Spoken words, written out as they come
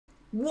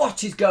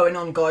What is going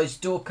on, guys?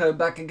 Dawko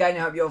back again. I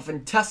hope you're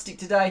fantastic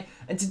today.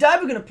 And today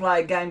we're going to play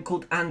a game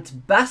called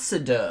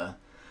Antbassador.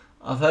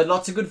 I've heard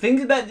lots of good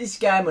things about this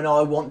game and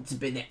I want to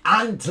be the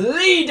ant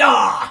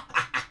leader.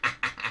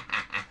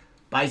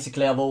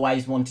 Basically, I've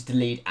always wanted to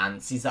lead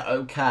ants. Is that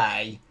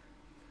okay?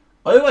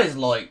 I always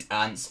liked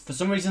ants. For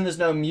some reason, there's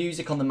no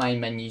music on the main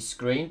menu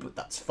screen, but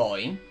that's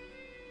fine.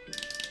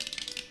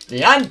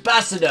 The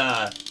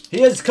Antbassador.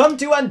 He has come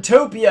to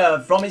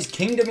Antopia from his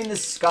kingdom in the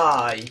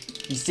sky.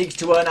 He seeks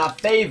to earn our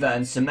favour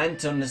and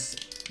cement on this.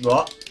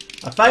 What?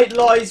 Our fate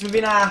lies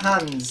within our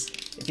hands.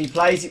 If he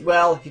plays it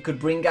well, he could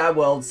bring our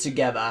worlds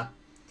together.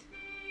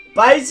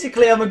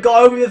 Basically, I'm a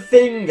guy with a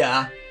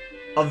finger.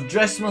 I've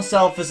dressed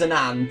myself as an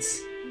ant.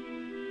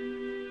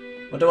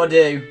 What do I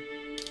do?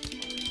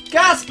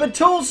 Gasp, a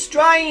tall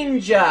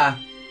stranger!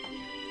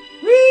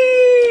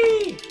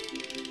 Whee!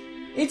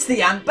 It's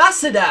the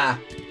Antbassador!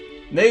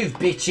 Move,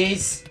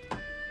 bitches!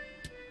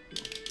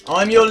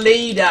 I'm your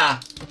leader!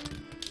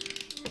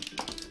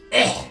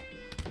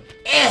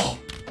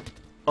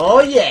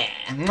 Oh yeah!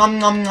 Nom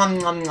nom nom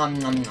nom nom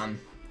nom nom.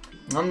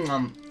 Nom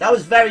nom. That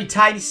was very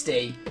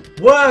tasty.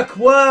 Work,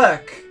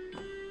 work!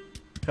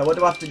 Okay, what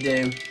do I have to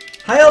do?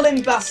 Hail,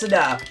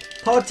 Ambassador!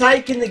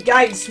 Partake in the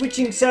gate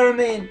switching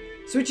ceremony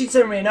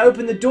and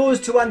open the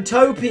doors to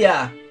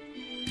Antopia.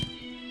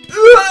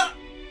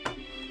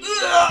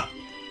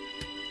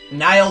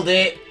 Nailed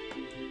it.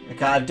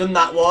 Okay, I've done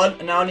that one,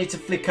 and now I need to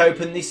flick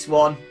open this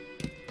one.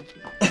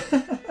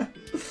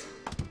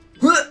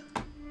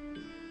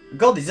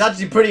 God, this is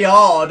actually pretty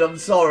hard, I'm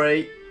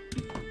sorry.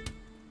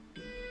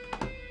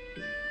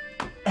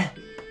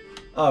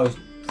 Oh,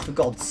 for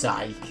God's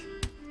sake.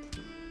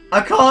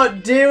 I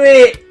can't do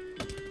it!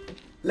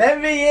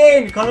 Let me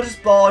in! Can't I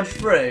just barge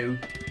through?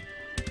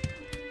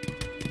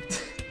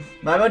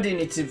 Maybe I do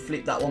need to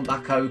flip that one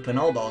back open.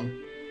 Hold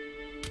on.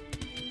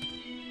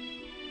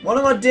 What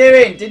am I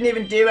doing? Didn't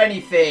even do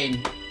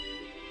anything.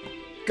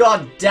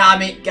 God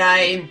damn it,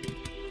 game.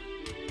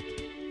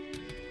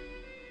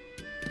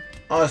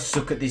 I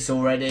suck at this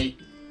already.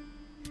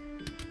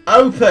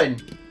 Open.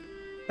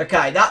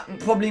 Okay, that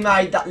probably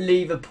made that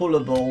lever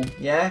pullable.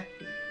 Yeah?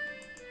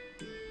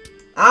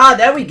 Ah,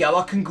 there we go.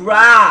 I can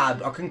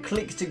grab. I can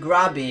click to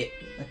grab it.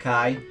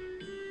 Okay.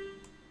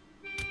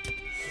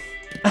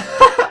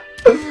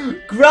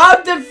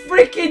 Grab the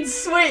freaking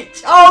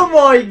switch. Oh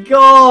my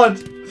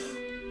god.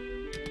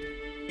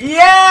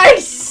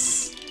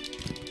 Yes!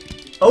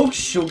 Oh,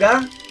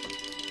 sugar.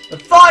 A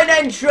fine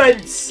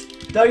entrance.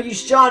 Though you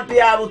shan't be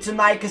able to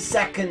make a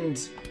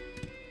second.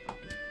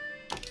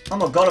 Oh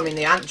my god, I'm in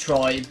the ant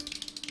tribe.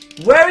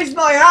 Where is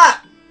my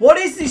hat? What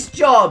is this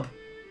job?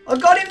 I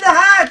got him the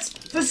hat!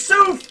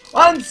 Forsooth,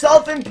 I'm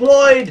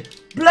self-employed.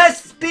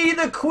 Blessed be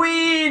the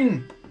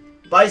Queen.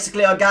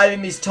 Basically, I gave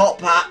him his top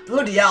hat.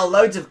 Bloody hell,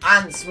 loads of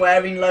ants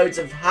wearing loads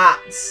of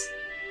hats.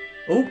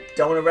 Oh,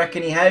 don't want to wreck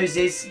any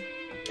houses.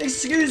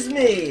 Excuse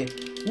me.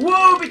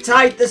 Woe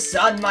betide the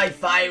sun, my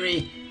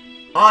fiery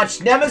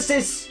arch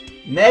nemesis.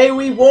 May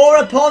we war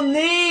upon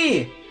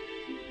thee.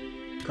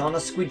 Can't I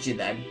squidge you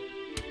then?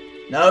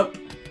 Nope.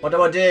 What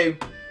do I do?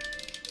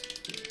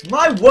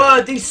 My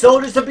word, these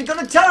soldiers have begun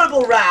a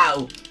terrible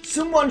row.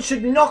 Someone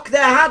should knock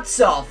their hats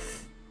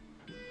off.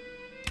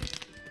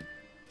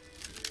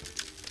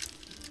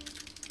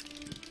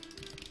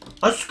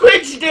 I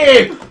squidged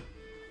him!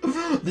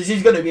 This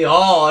is going to be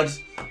hard.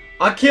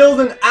 I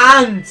killed an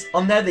ant.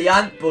 I'm now the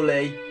ant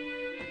bully.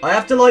 I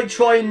have to like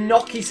try and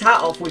knock his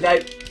hat off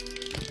without...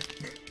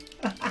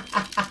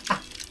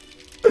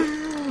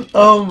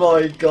 Oh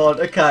my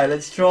god. Okay,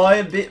 let's try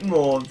a bit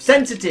more.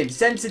 Sensitive,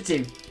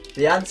 sensitive.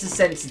 The ants are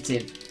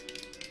sensitive.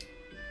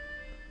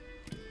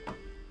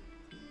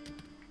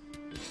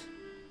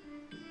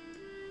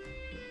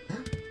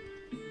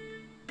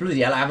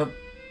 Bloody hell, I have a...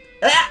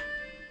 Ah!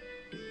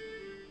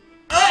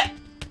 Ah!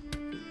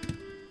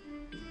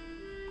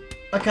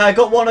 Okay, I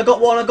got one, I got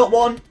one, I got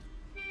one.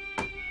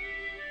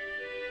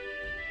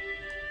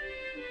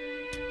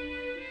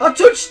 I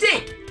touched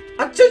it!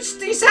 I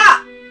touched his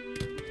hat!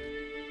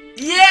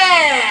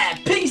 Yeah!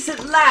 Peace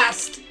at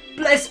last!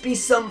 Blessed be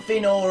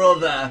something or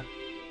other.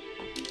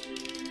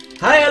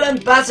 Hail,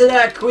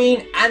 Ambassador,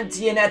 Queen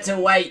Antoinette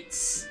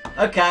waits.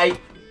 Okay.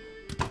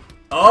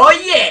 Oh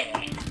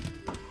yeah!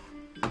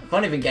 I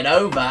can't even get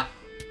over.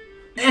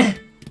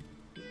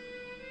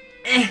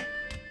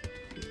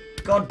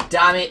 God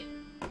damn it.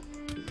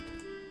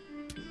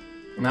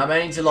 Now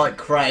I need to like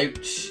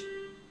crouch.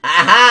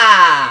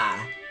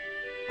 Aha!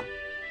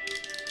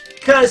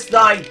 Curse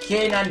thy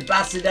kin,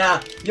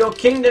 Ambassador. Your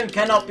kingdom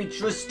cannot be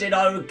trusted.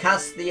 I will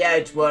cast thee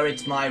out were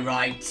it my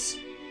right.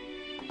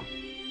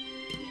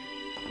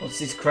 What's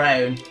this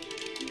crown?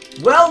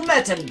 Well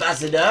met,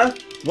 Ambassador.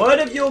 Word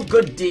of your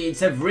good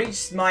deeds have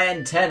reached my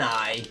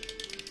antennae.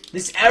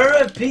 This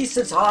era of peace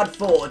is hard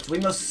fought. We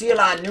must seal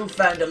our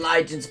newfound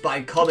allegiance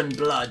by common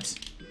blood.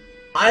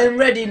 I am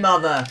ready,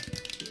 mother.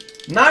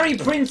 Marry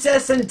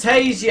Princess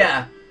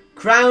Antasia.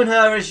 Crown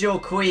her as your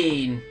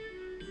queen.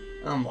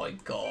 Oh my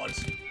god.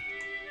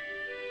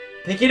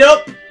 Pick it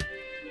up.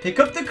 Pick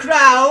up the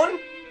crown.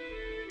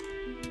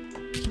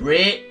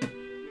 Rip.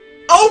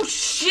 Oh,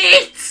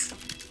 shit!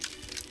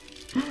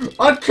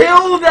 I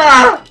killed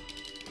her!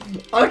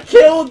 I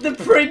killed the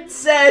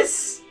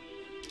princess!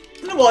 I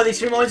don't know why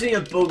this reminds me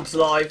of Bug's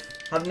Life.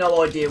 I have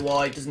no idea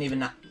why. It doesn't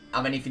even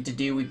have anything to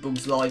do with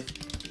Bug's Life.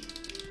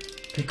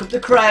 Pick up the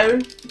crown.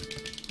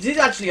 This is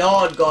actually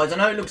hard, guys. I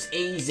know it looks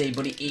easy,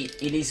 but it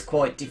is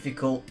quite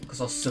difficult because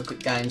I suck at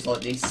games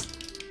like this.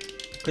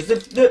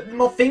 Because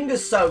my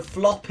finger's so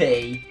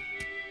floppy.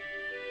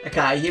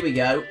 Okay, here we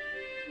go.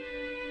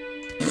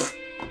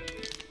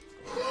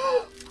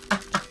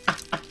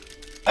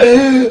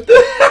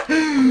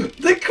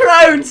 The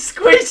crown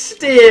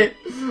squished it.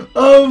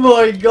 Oh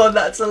my god,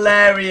 that's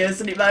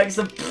hilarious. And it makes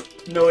a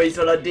noise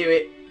when I do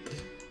it.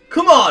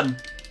 Come on.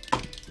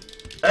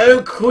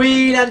 Oh,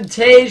 Queen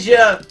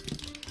Antasia.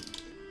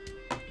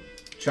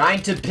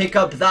 Trying to pick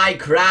up thy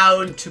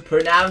crown to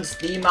pronounce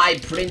thee my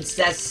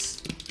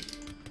princess.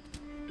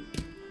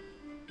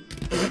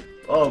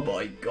 Oh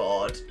my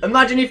god.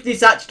 Imagine if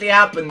this actually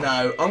happened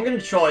though. I'm going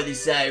to try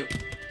this out.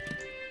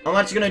 I'm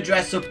actually going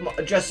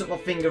to dress up my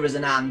finger as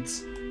an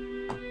ant.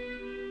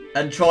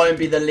 And try and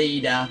be the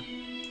leader.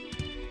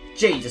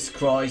 Jesus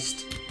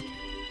Christ.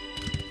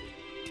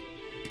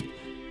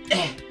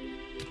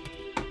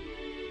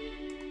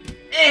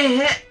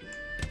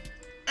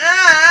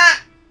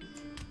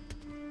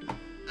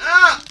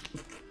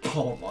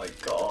 Oh my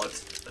god.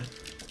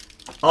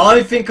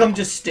 I think I'm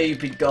just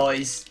stupid,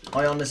 guys.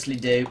 I honestly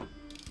do.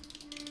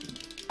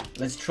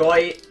 Let's try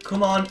it.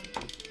 Come on.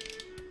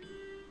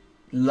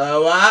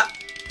 Lower.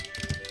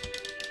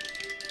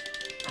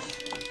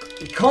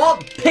 You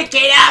can't pick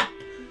it up!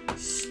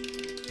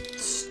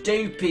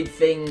 Stupid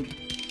thing.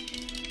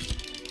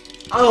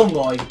 Oh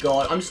my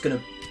god. I'm just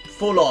gonna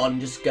full on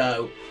just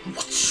go.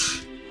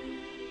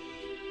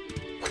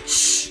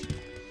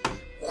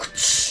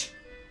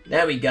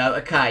 There we go.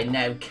 Okay,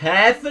 now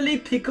carefully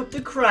pick up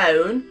the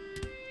crown.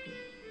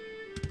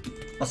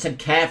 I said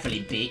carefully,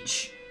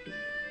 bitch.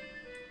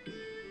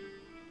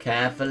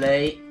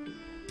 Carefully.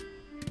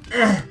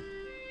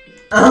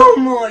 Oh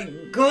my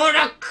god,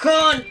 I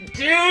can't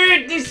do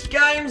it! This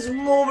game's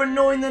more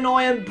annoying than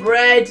I am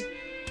bread.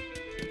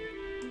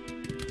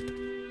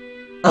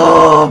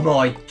 Oh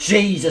my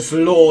Jesus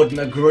Lord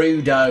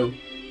Magrudo.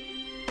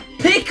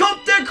 Pick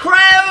up the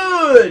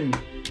crown!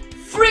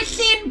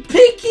 Freaking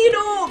pick it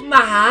up,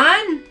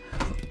 man!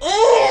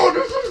 Oh,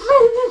 this is so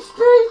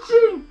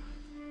frustrating!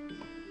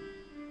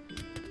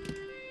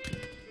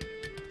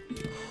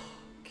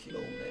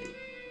 Kill me.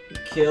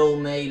 Kill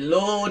me.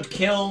 Lord,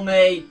 kill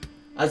me.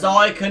 As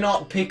I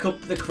cannot pick up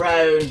the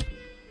crown.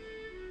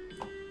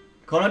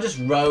 Can't I just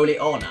roll it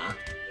on her?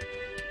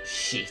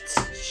 Shit.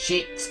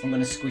 Shit. I'm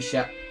going to squish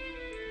her.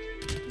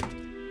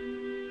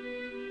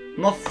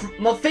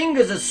 My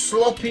fingers are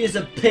sloppy as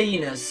a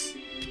penis.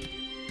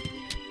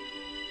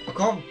 I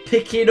can't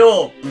pick it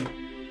up.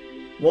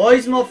 Why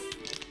is my...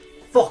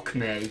 Fuck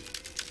me.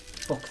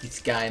 Fuck this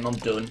game. I'm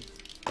done.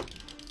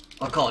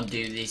 I can't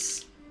do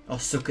this. I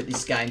suck at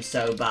this game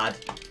so bad.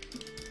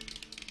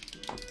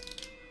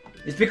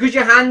 It's because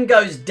your hand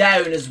goes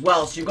down as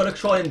well, so you've got to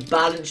try and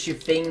balance your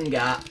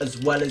finger as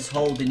well as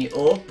holding it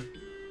up.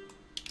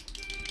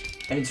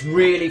 And it's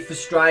really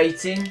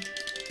frustrating.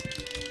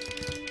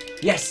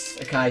 Yes,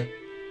 okay.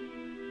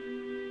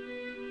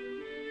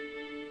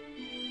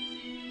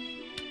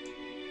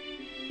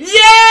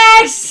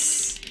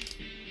 Yes!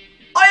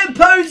 I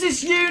oppose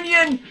this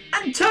union!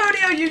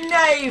 Antonio, you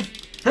knave!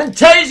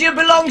 Antasia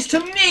belongs to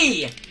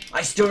me!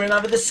 I still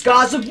remember the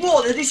scars of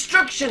war, the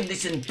destruction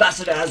this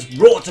ambassador has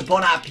wrought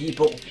upon our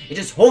people. It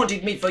has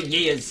haunted me for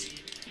years.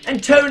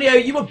 Antonio,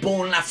 you were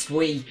born last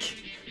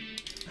week.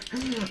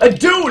 A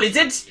duel, is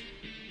it?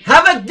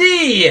 Have a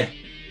thee!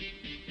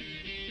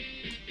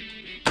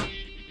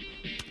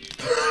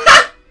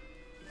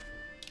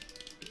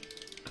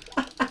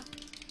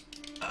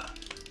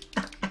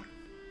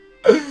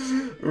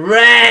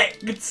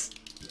 Wrecked!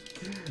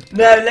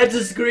 Now let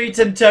us greet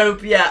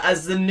Antopia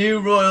as the new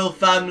royal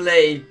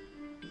family.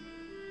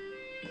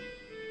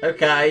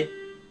 Okay.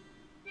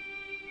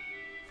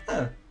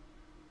 Oh.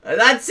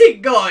 That's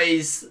it,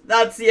 guys.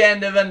 That's the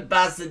end of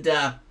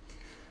Antbassador.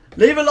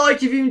 Leave a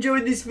like if you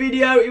enjoyed this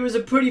video. It was a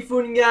pretty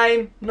fun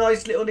game.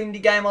 Nice little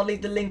indie game. I'll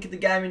leave the link of the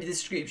game in the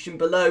description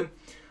below.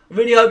 I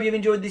really hope you've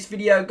enjoyed this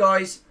video,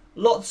 guys.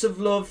 Lots of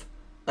love.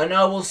 And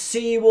I will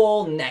see you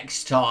all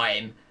next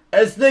time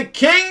as the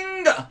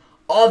King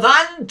of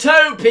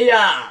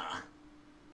Antopia.